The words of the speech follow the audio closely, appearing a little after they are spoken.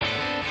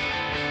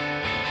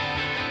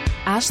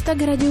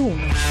Radio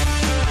 1.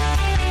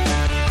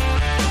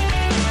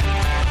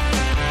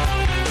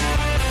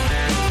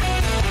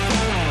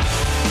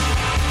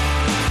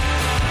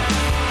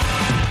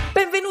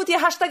 Benvenuti a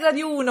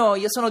Radio 1,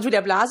 io sono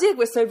Giulia Blasi e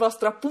questo è il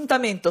vostro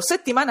appuntamento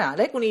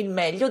settimanale con il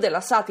meglio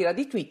della satira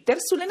di Twitter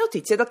sulle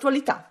notizie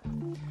d'attualità.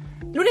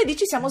 Lunedì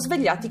ci siamo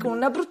svegliati con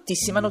una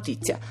bruttissima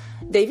notizia.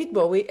 David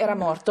Bowie era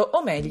morto,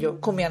 o meglio,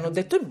 come hanno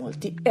detto in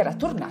molti, era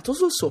tornato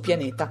sul suo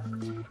pianeta.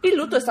 Il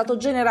lutto è stato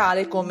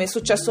generale, come è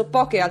successo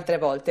poche altre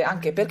volte,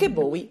 anche perché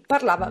Bowie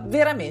parlava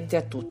veramente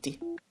a tutti.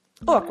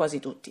 O a quasi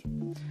tutti.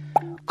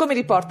 Come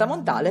riporta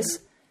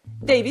Montales,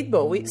 David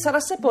Bowie sarà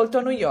sepolto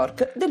a New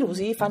York,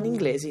 delusi i fan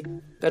inglesi,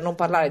 per non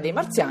parlare dei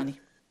marziani.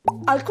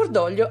 Al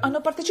cordoglio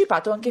hanno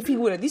partecipato anche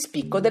figure di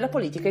spicco della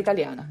politica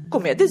italiana,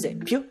 come ad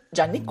esempio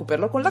Gianni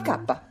Cooperlo con la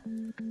K.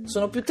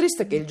 Sono più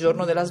triste che il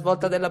giorno della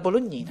svolta della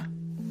Bolognina.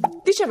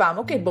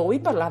 Dicevamo che Bowie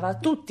parlava a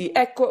tutti,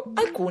 ecco,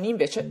 alcuni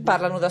invece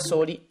parlano da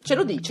soli. Ce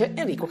lo dice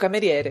Enrico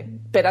Cameriere.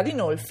 Per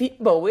Adinolfi,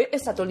 Bowie è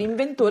stato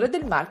l'inventore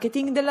del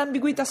marketing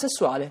dell'ambiguità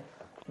sessuale.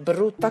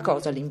 Brutta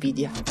cosa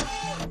l'invidia.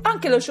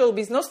 Anche lo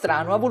showbiz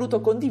nostrano ha voluto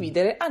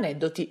condividere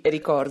aneddoti e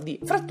ricordi.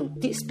 Fra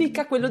tutti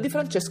spicca quello di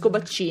Francesco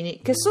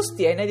Baccini, che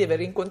sostiene di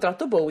aver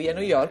incontrato Bowie a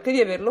New York e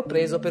di averlo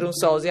preso per un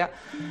sosia.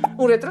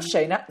 Un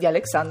retroscena di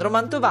Alexandro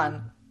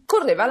Mantovan.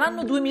 Correva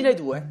l'anno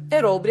 2002.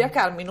 Ero a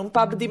ubriacarmi in un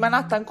pub di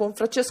Manhattan con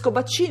Francesco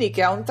Baccini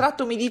che a un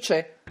tratto mi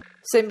dice: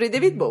 "Sembri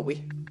David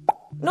Bowie".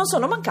 Non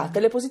sono mancate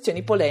le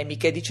posizioni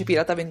polemiche, dice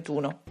Pirata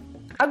 21.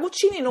 A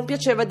Guccini non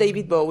piaceva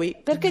David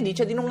Bowie perché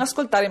dice di non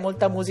ascoltare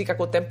molta musica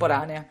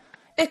contemporanea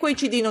e quei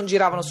CD non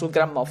giravano sul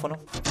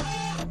grammofono.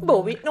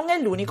 Bowie non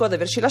è l'unico ad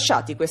averci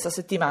lasciati questa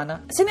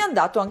settimana. Se n'è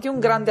andato anche un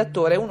grande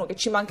attore, uno che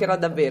ci mancherà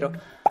davvero.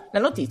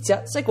 La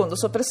notizia secondo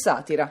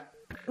Soppressatira.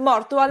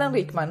 Morto Alan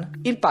Rickman,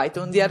 il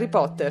Python di Harry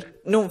Potter.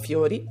 Non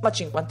fiori, ma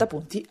 50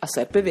 punti a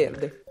Serpe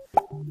Verde.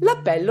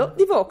 L'appello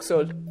di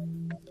Vauxhall.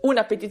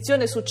 Una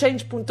petizione su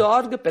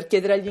change.org per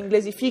chiedere agli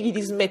inglesi fighi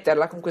di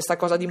smetterla con questa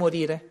cosa di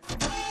morire.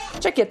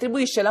 C'è chi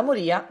attribuisce la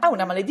moria a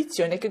una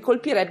maledizione che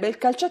colpirebbe il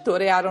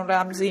calciatore Aaron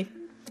Ramsey.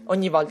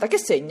 Ogni volta che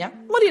segna,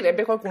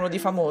 morirebbe qualcuno di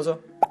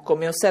famoso.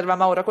 Come osserva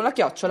Maura con la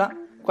chiocciola,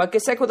 qualche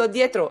secolo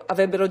addietro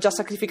avrebbero già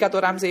sacrificato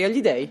Ramsey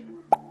agli dei.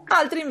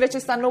 Altri invece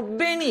stanno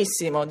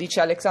benissimo, dice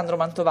Alexandro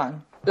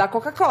Mantovan. La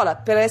Coca-Cola,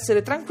 per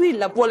essere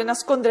tranquilla, vuole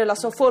nascondere la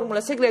sua formula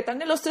segreta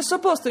nello stesso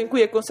posto in cui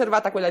è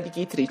conservata quella di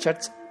Keith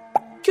Richards.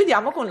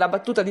 Chiudiamo con la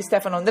battuta di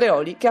Stefano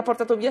Andreoli, che ha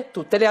portato via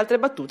tutte le altre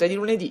battute di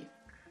lunedì.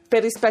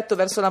 Per rispetto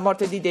verso la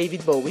morte di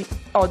David Bowie,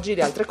 oggi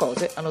le altre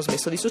cose hanno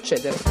smesso di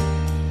succedere.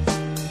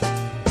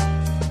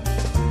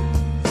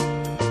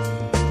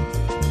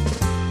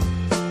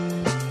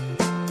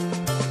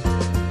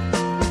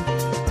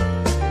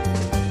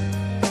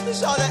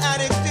 Saw the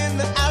addict in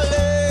the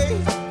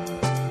alley,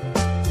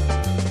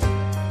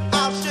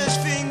 outstretched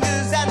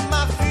fingers at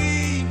my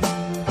feet.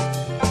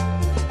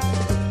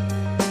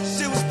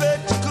 Silver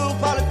spectacle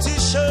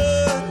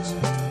politicians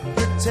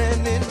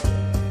pretending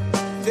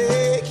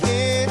they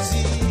can't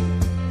see,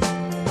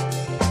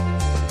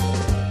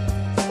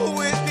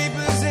 with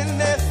peoples in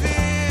their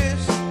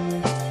fears,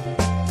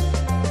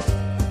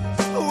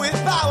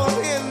 with power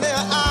in their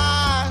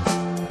eyes.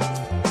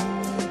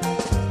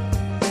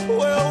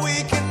 Well,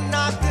 we can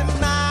knock them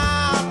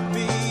out.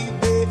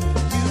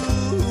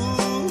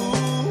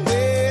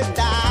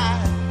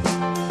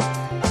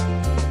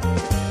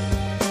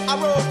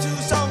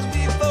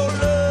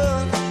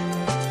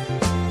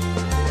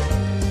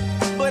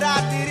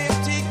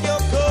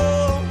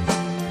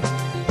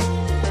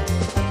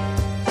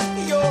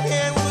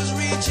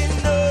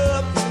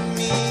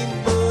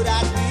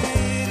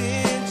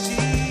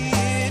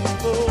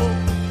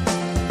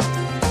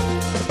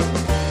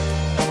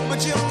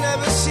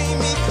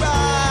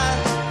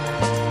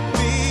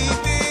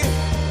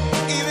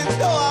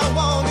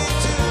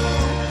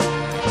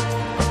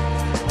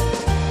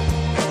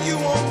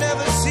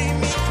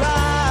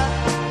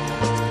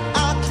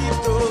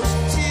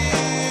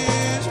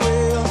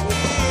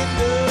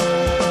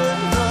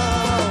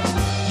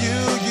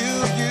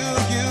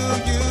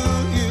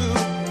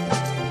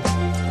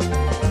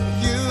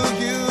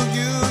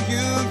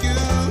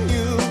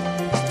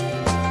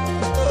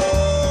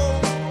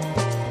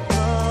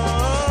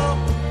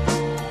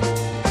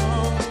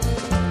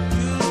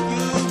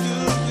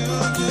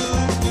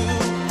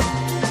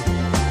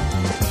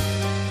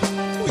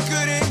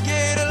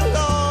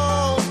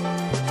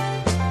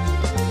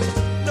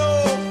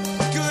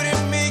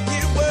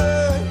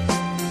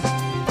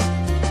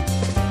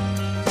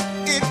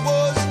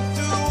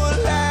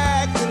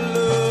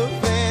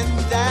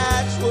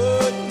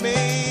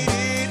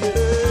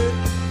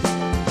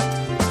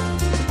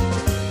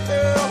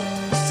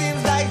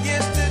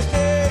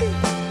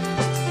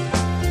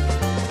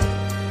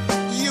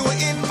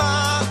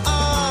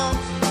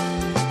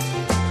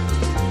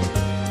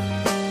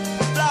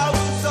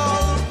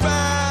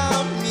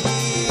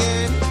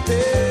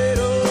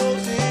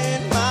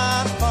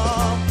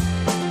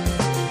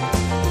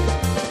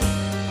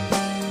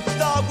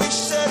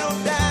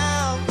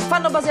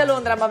 a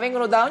Londra ma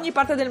vengono da ogni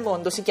parte del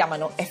mondo, si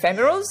chiamano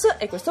Ephemerals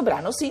e questo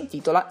brano si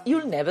intitola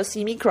You'll Never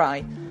See Me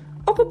Cry.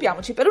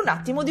 Occupiamoci per un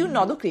attimo di un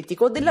nodo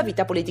critico della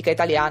vita politica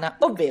italiana,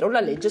 ovvero la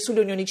legge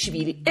sulle unioni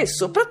civili e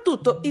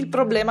soprattutto il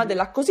problema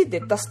della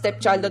cosiddetta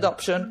stepchild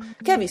adoption,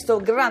 che ha visto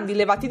grandi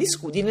levati di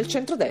scudi nel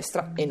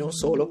centrodestra e non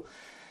solo.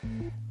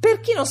 Per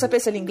chi non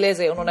sapesse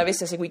l'inglese o non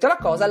avesse seguito la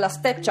cosa, la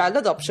stepchild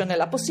adoption è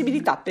la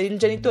possibilità per il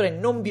genitore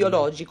non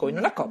biologico in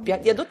una coppia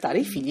di adottare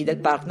i figli del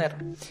partner.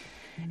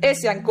 E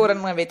se ancora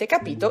non avete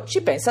capito,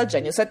 ci pensa il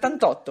genio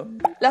 78.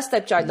 La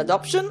stepchild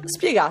adoption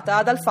spiegata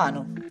ad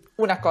Alfano.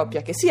 Una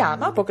coppia che si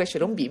ama può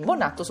crescere un bimbo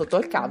nato sotto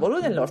il cavolo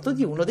nell'orto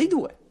di uno dei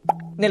due.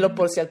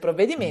 Nell'opporsi al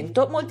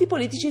provvedimento, molti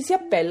politici si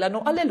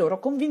appellano alle loro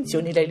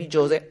convinzioni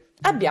religiose.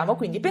 Abbiamo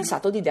quindi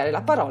pensato di dare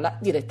la parola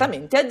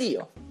direttamente a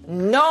Dio.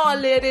 No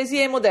alle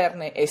eresie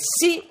moderne e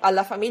sì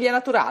alla famiglia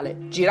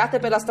naturale. Girate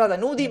per la strada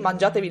nudi,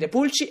 mangiatevi le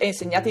pulci e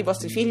insegnate ai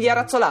vostri figli a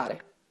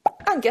razzolare.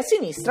 Anche a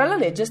sinistra la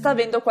legge sta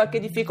avendo qualche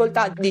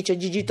difficoltà, dice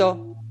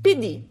Gigito.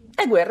 PD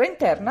è guerra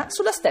interna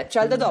sulla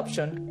stepchild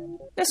adoption.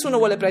 Nessuno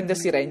vuole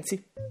prendersi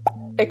Renzi.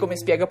 E come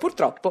spiega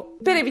purtroppo,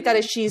 per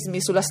evitare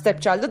scismi sulla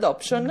stepchild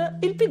adoption,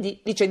 il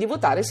PD dice di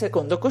votare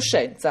secondo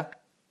coscienza.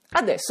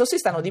 Adesso si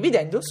stanno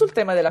dividendo sul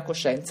tema della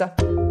coscienza.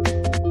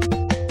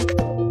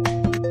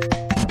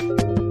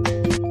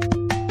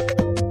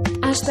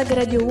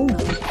 #Radio 1.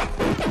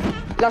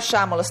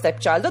 Lasciamo la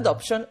stepchild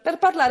adoption per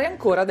parlare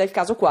ancora del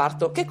caso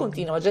Quarto, che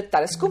continua a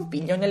gettare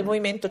scompiglio nel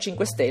Movimento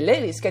 5 Stelle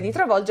e rischia di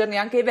travolgerne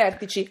anche i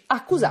vertici,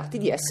 accusati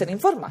di essere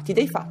informati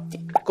dei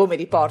fatti. Come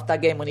riporta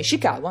Game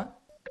Ishikawa,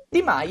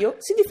 Di Maio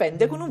si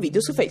difende con un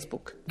video su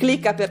Facebook.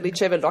 Clicca per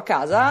riceverlo a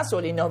casa a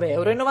soli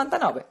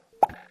 €9,99.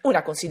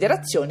 Una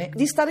considerazione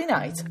di Starry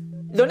Night.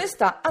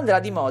 L'onestà andrà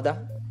di moda.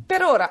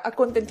 Per ora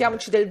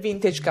accontentiamoci del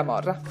vintage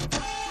Camorra.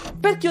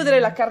 Per chiudere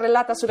la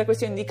carrellata sulle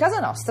questioni di casa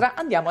nostra,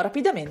 andiamo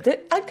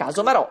rapidamente al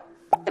caso Marò.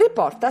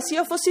 Riporta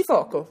S'io fossi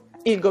fuoco.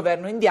 Il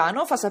governo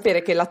indiano fa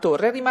sapere che la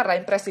torre rimarrà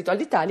in prestito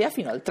all'Italia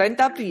fino al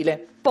 30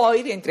 aprile,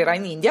 poi rientrerà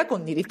in India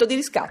con diritto di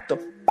riscatto.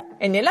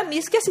 E nella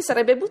mischia si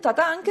sarebbe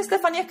buttata anche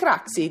Stefania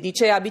Craxi,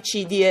 dice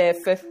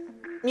ABCDEF.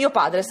 Mio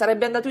padre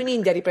sarebbe andato in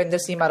India a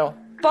riprendersi Marò,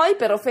 poi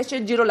però fece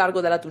il giro largo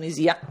dalla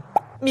Tunisia.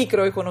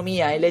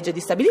 Microeconomia e legge di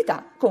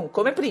stabilità con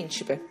come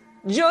principe.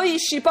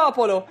 Gioisci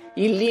popolo!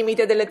 Il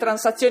limite delle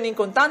transazioni in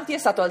contanti è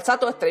stato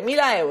alzato a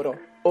 €3.000.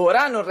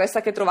 Ora non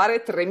resta che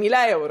trovare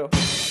 €3.000.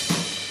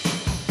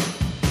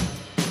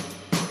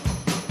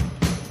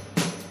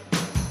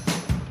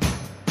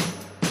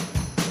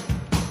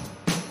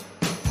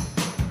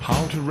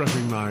 How to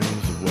Recognize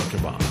a Work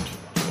of Art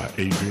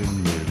by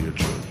meilyr.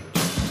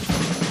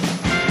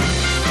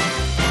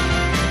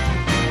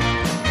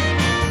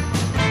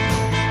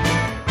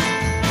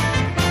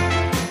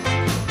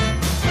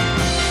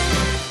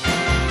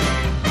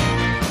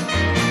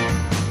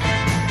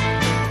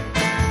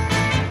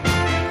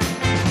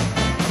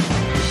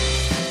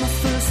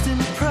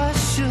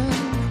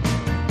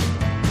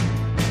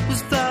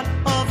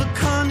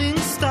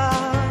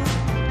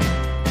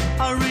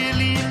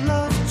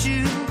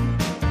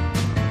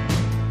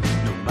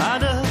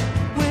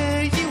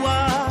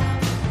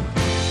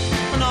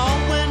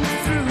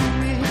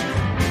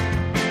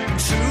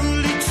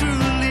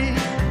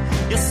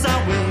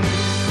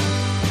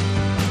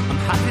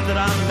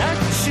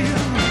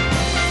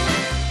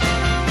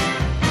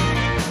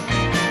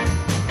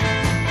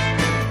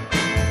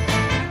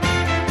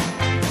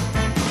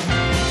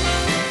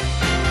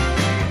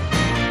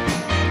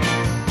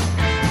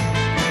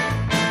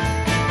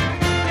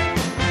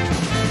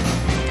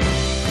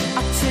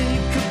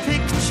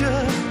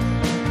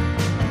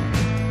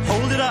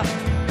 Hold it up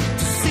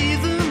to see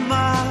the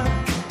mark.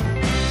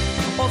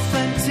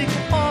 Authentic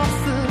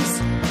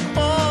authors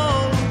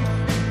all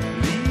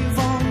leave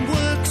on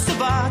works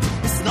of art.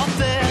 It's not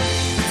there.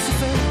 It's a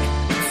fake.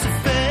 It's a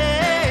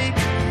fake.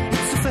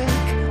 It's a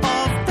fake.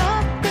 Of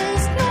that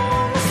there's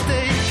no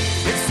mistake.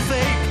 It's a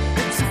fake.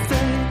 It's a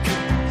fake.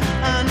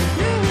 And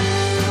you.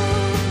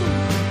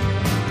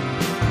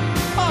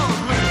 Oh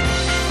man.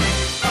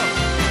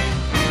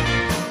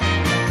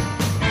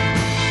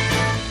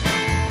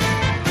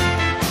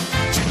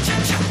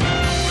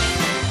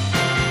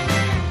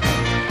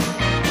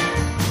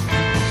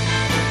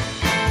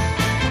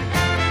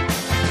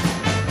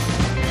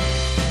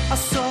 I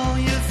saw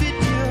your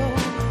video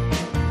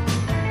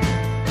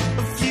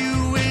of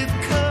you with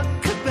Kurt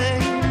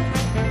Cobain.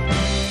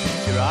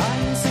 Your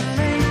eyes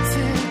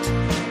elated,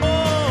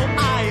 oh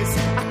eyes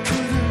I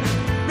couldn't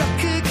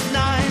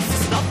recognize.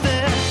 It's not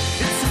there.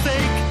 It's a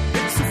fake.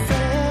 It's a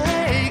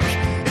fake.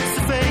 It's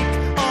a fake.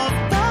 Of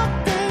that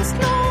there's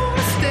no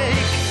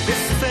mistake.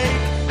 It's a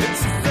fake.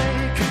 It's a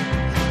fake.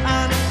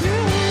 And you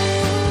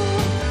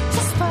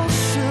so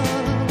special.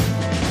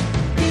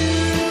 You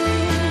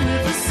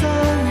with the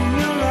sun in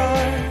your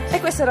eyes. E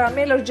questa era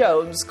Meilyr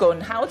Jones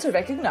con How to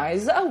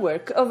Recognize a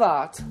Work of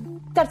Art.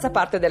 Terza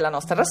parte della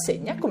nostra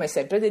rassegna, come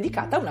sempre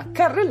dedicata a una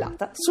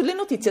carrellata sulle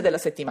notizie della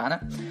settimana.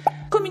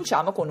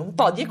 Cominciamo con un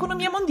po' di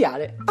economia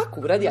mondiale, a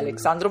cura di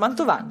Alessandro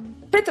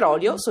Mantovani.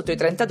 Petrolio sotto i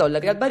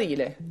 $30 al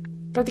barile.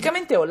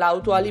 Praticamente ho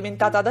l'auto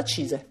alimentata ad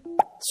accise.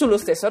 Sullo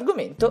stesso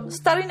argomento,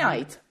 Starry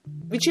Night.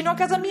 Vicino a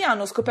casa mia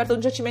hanno scoperto un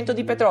giacimento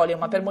di petrolio,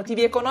 ma per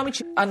motivi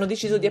economici hanno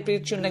deciso di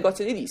aprirci un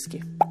negozio di dischi.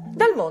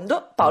 Dal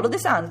mondo, Paolo De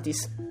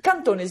Santis,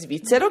 cantone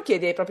svizzero,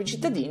 chiede ai propri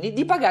cittadini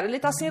di pagare le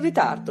tasse in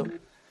ritardo.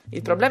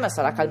 Il problema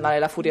sarà calmare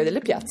la furia delle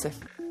piazze.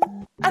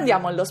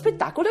 Andiamo allo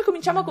spettacolo e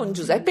cominciamo con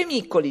Giuseppe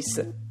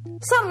Miccolis.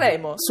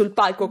 Sanremo, sul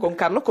palco con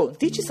Carlo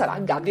Conti ci sarà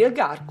Gabriel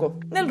Garco,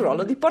 nel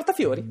ruolo di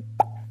Portafiori.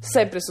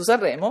 Sempre su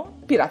Sanremo,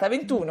 Pirata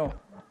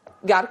 21.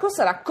 Garco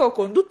sarà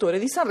co-conduttore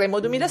di Sanremo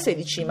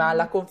 2016, ma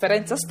alla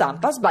conferenza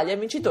stampa sbaglia il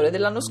vincitore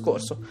dell'anno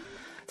scorso.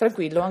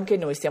 Tranquillo, anche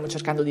noi stiamo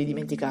cercando di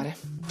dimenticare.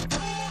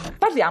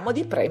 Parliamo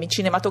di premi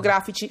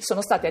cinematografici.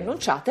 Sono state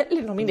annunciate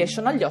le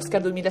nomination agli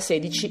Oscar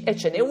 2016 e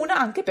ce n'è una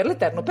anche per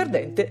l'eterno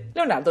perdente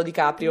Leonardo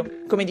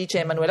DiCaprio. Come dice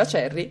Emanuela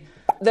Cerri,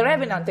 The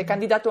Revenant è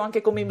candidato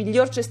anche come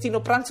miglior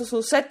cestino pranzo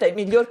sul set e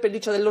miglior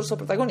pelliccia dell'orso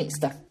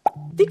protagonista.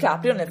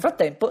 DiCaprio nel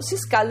frattempo si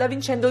scalda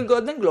vincendo il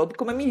Golden Globe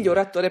come miglior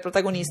attore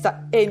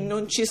protagonista e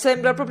non ci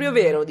sembra proprio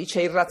vero,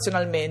 dice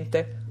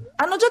irrazionalmente.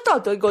 Hanno già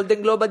tolto il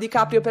Golden Globe a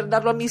DiCaprio per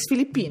darlo a Miss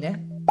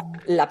Filippine?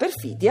 La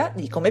perfidia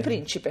di Come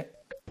Principe.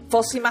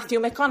 Fossi Matthew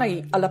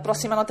McConaughey, alla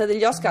prossima notte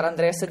degli Oscar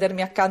andrei a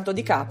sedermi accanto a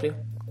DiCaprio.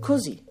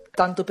 Così,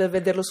 tanto per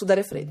vederlo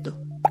sudare freddo.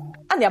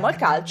 Andiamo al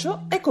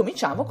calcio e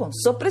cominciamo con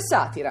Sopra e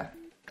Satira.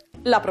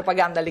 La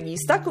propaganda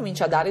leghista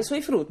comincia a dare i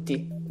suoi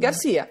frutti.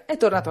 Garcia è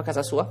tornato a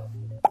casa sua.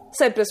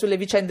 Sempre sulle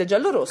vicende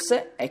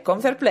giallorosse è con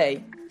fair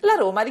play. La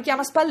Roma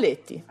richiama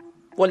Spalletti.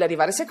 Vuole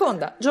arrivare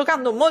seconda,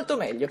 giocando molto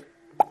meglio.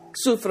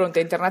 Sul fronte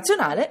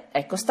internazionale,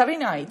 ecco Starry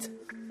Night.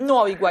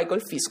 Nuovi guai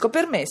col fisco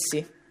per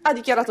Messi. Ha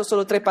dichiarato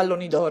solo 3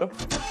 palloni d'oro.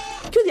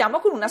 Chiudiamo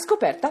con una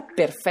scoperta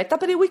perfetta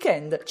per il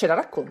weekend. Ce la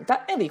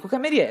racconta Enrico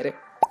Cameriere.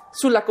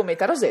 Sulla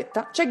cometa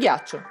Rosetta c'è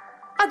ghiaccio.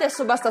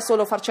 Adesso basta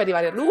solo farci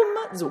arrivare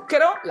rum,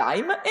 zucchero,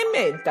 lime e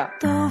menta.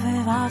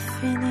 Dove va a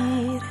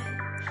finire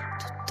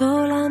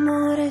tutto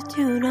l'amore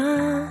di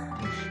una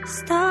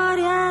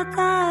storia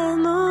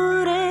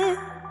d'amore?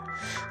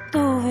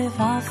 Dove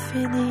va a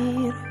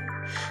finire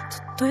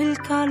tutto il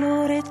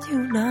calore di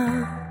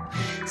una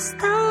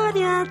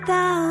storia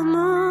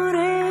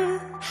d'amore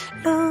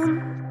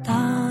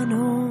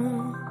lontano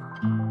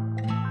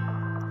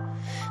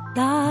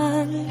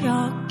dagli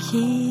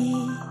occhi,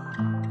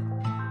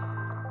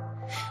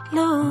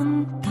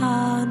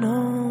 lontano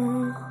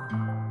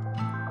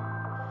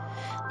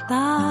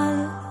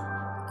dal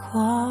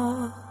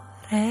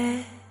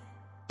cuore?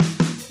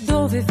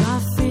 Dove va a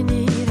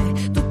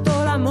finire tutto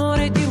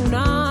l'amore di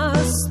una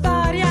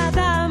storia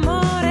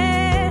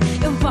d'amore?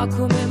 È un po'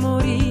 come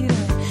morire,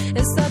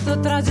 è stato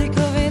tragico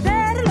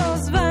vederlo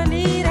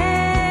svanire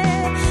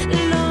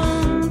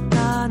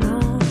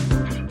lontano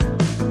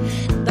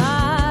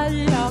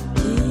dagli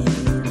occhi,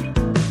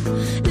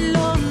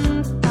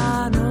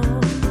 lontano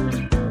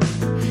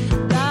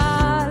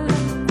dal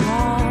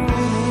cuore.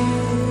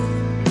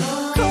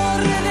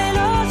 Corre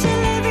veloce,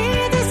 le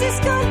vite si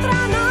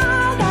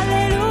scontrano,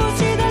 dalle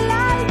luci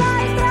dell'alba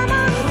al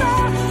tramonto,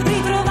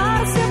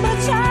 ritrovarsi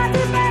abbracciati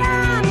per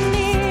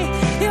anni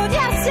e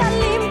odiarsi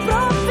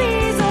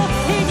all'improvviso.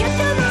 E io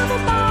ti amavo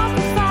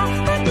poco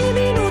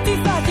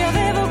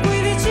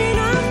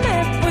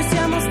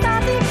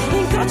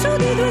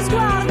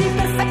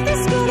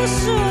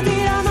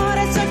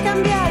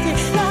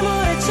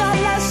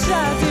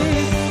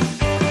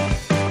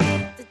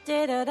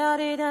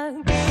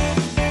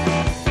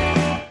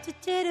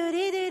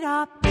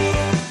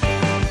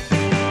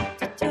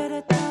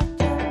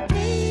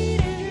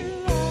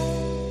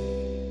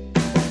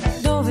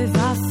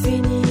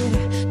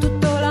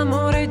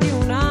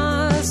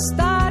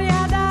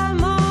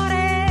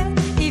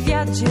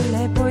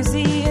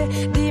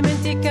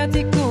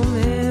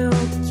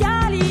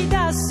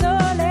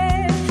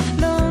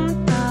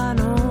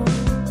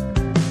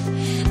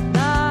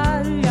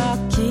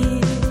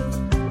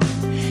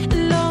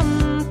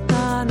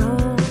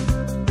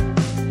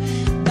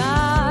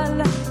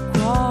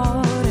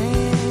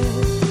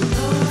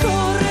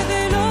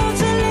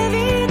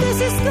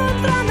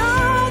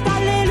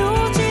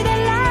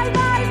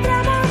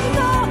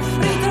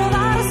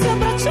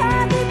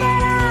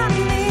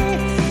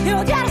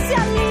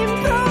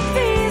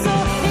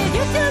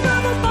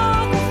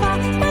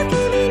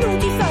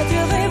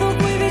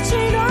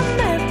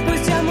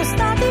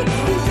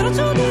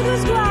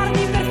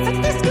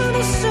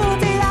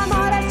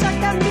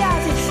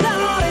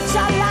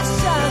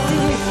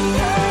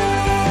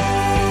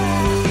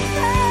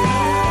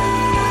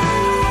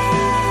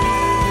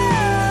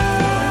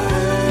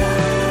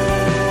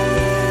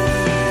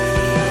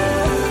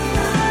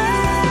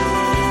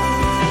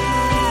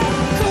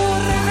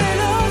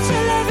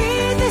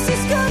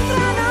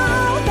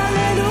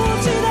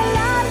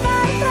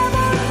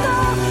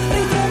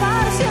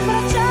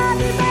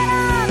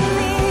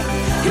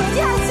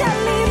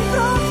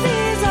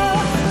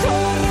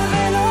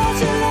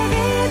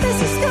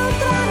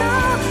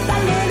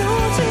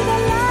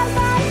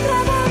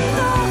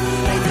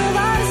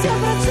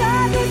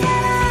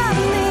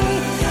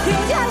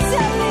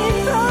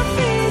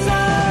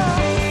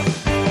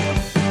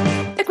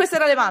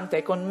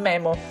Levante con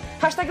MEMO.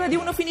 Hashtag Radio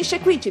 1 finisce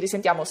qui, ci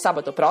risentiamo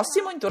sabato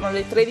prossimo intorno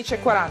alle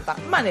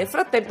 13:40, ma nel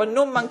frattempo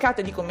non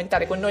mancate di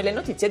commentare con noi le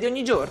notizie di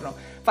ogni giorno.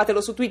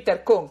 Fatelo su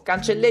Twitter con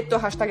cancelletto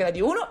hashtag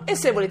Radio 1 e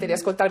se volete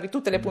riascoltarvi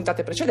tutte le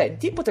puntate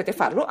precedenti potete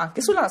farlo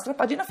anche sulla nostra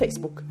pagina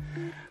Facebook.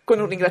 Con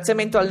un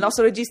ringraziamento al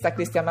nostro regista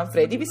Cristian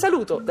Manfredi vi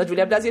saluto, da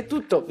Giulia Blasi è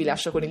tutto, vi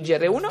lascio con il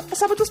GR1 e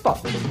Sabato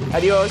Sport.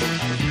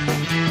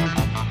 Adios!